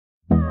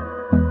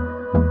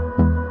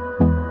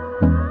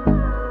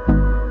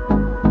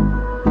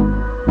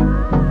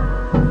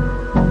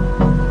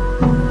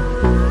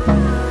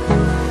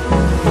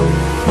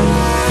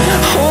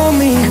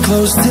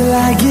close till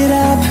I get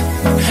up.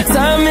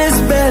 Time is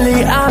barely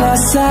on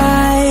our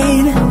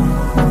side.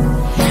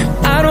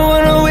 I don't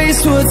wanna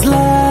waste what's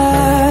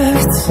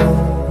left.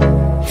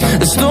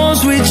 The storms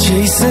we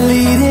chase are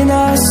leading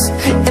us,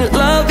 and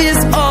love is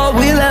all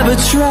we'll ever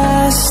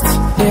trust.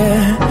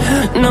 Yeah,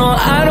 no,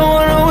 I don't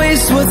wanna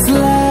waste what's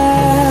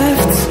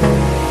left.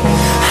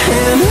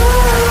 And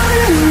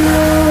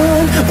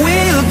on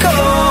we'll go,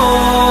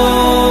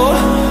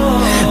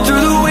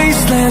 through the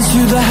wastelands,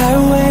 through the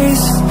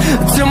highways,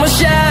 till my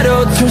shadow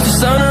turns to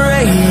sun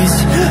rays.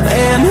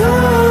 And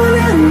on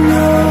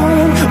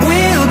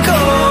we'll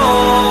go,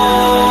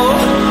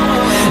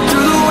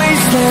 through the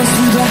wastelands,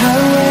 through the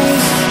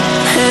highways,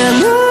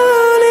 and on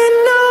we'll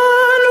go.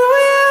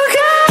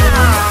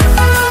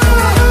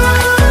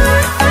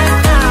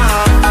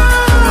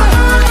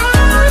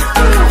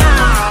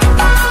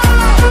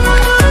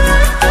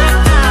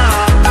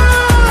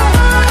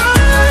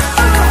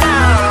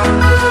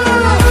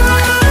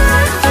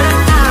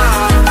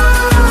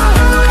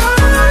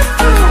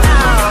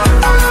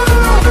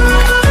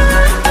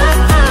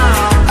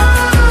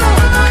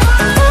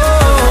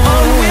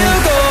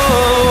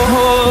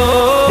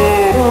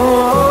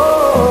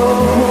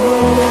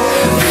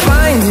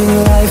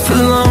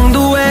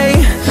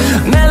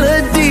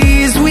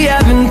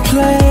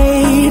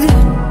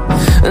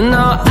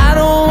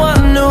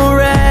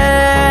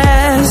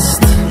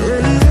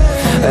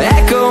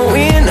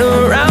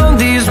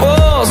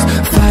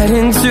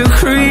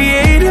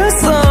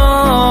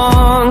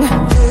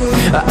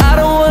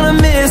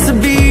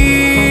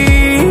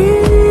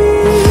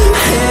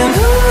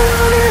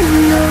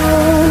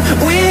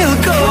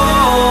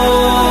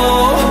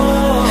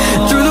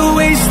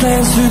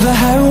 Through the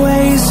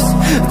highways,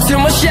 till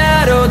my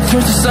shadow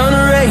turns to sun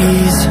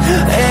rays.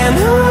 And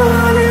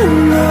on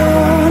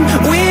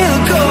we'll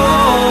go,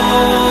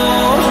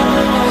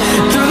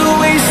 through the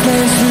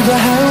wastelands, through the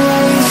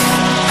highways,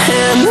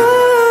 and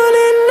on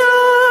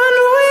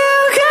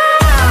we'll go.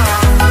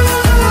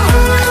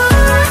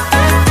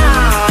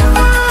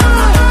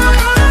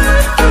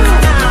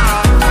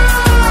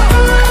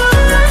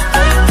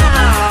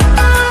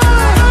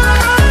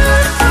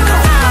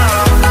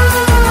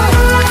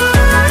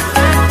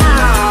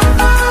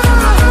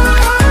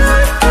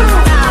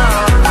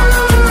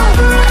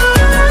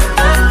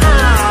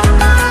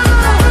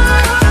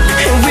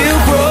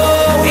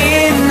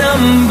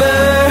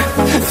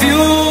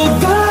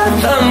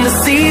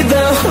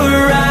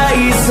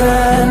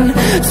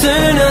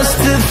 Turn us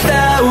to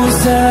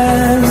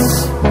thousands,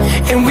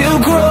 and we'll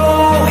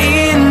grow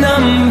in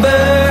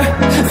number,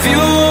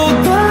 fueled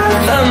by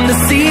them to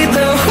see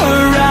the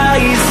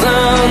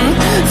horizon.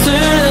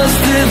 Turn us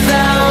to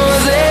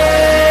thousands,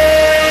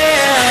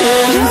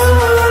 and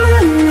on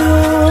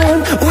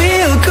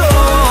we'll go,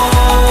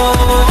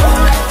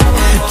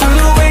 through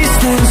the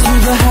wastelands,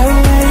 through the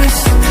highways,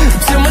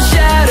 till my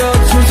shadow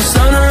turns to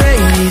sun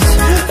rays.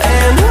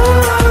 And on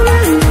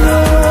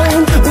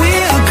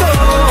we'll go,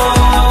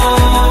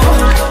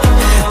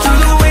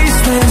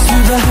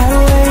 through the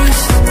highways,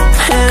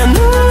 and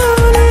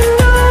on we'll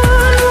go.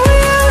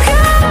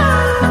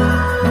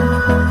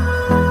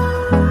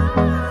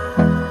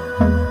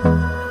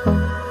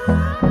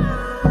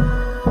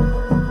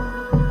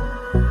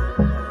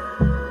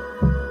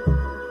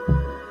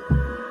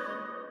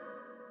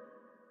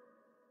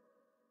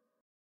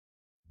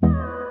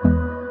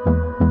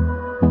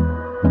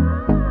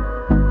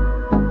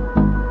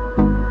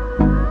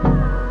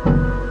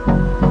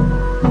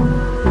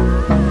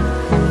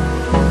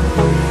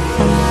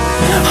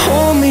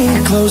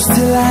 Close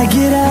till I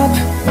get up.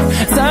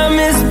 Time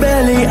is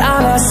barely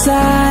on our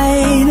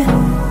side.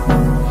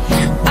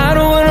 I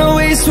don't wanna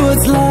waste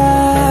what's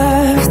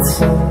left.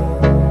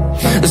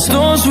 The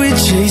storms we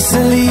chase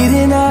are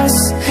leading us,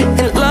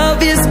 and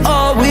love is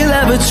all we'll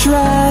ever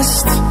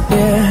trust.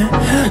 Yeah,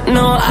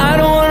 no, I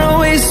don't wanna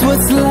waste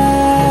what's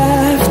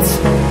left.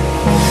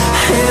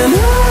 And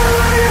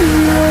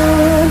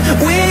on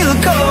we'll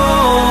go,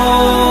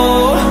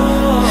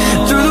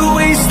 through the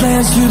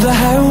wastelands, through the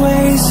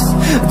highways,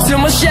 till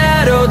my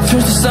shadow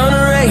turns to sun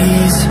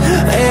rays.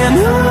 And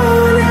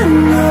on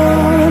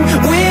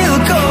we'll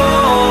go,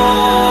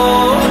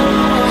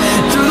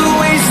 through the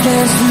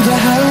wastelands, through the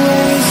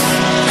highways,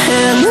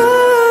 and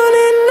on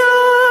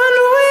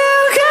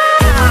we'll go.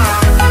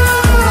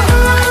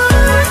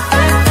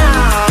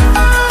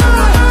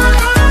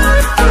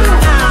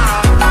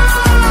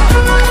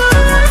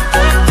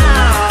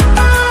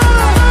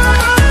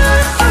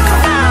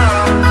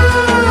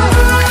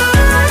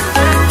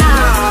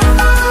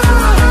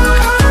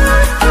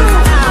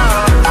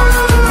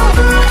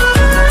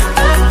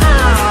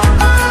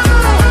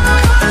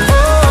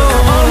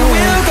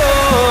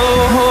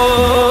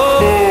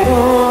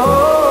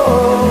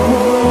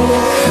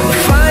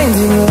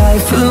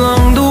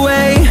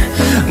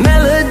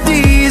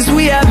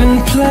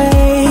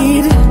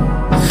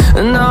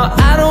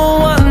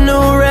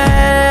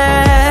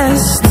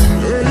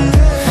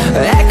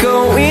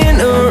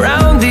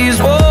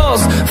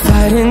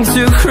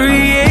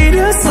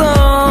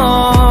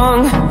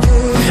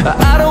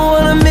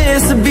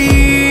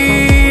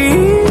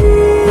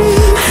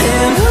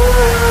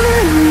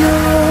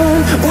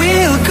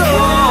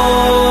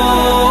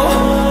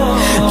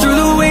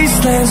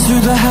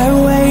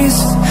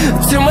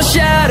 till my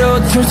shadow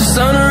turns to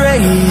sun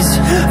rays.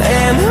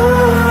 And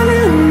on